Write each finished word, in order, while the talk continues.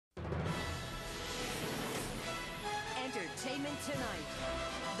Entertainment Tonight,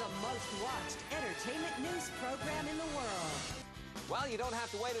 the most watched entertainment news program in the world. Well, you don't have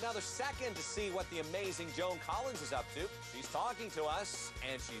to wait another second to see what the amazing Joan Collins is up to. She's talking to us,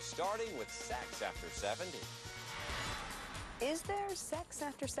 and she's starting with sex after 70. Is there sex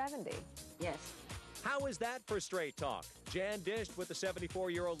after 70? Yes. How is that for straight talk? Jan dished with the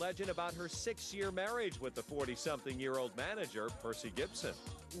 74-year-old legend about her 6-year marriage with the 40-something-year-old manager, Percy Gibson.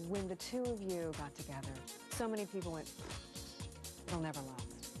 When the two of you got together, so many people went, it'll never last.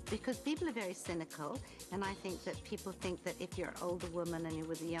 Because people are very cynical, and I think that people think that if you're an older woman and you're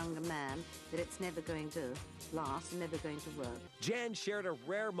with a younger man, that it's never going to last and never going to work. Jan shared a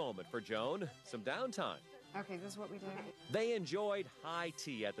rare moment for Joan, some downtime. Okay, this is what we do. They enjoyed high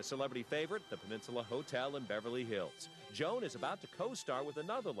tea at the celebrity favorite, the Peninsula Hotel in Beverly Hills. Joan is about to co-star with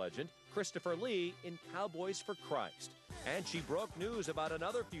another legend, Christopher Lee, in Cowboys for Christ. And she broke news about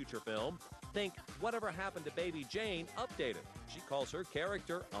another future film. Think Whatever Happened to Baby Jane updated. She calls her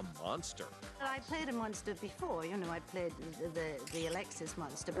character a monster. I played a monster before, you know, I played the Alexis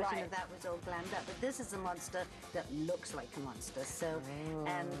monster, but you know, that was all glammed up. But this is a monster that looks like a monster, so,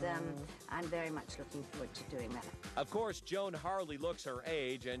 and I'm very much looking forward to doing that. Of course, Joan hardly looks her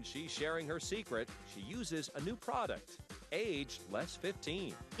age, and she's sharing her secret. She uses a new product, Age Less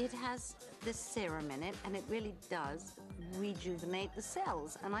 15. It has this serum in it, and it really does rejuvenate the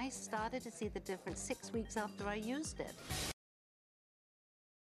cells. And I started to see the difference 6 weeks after I used it.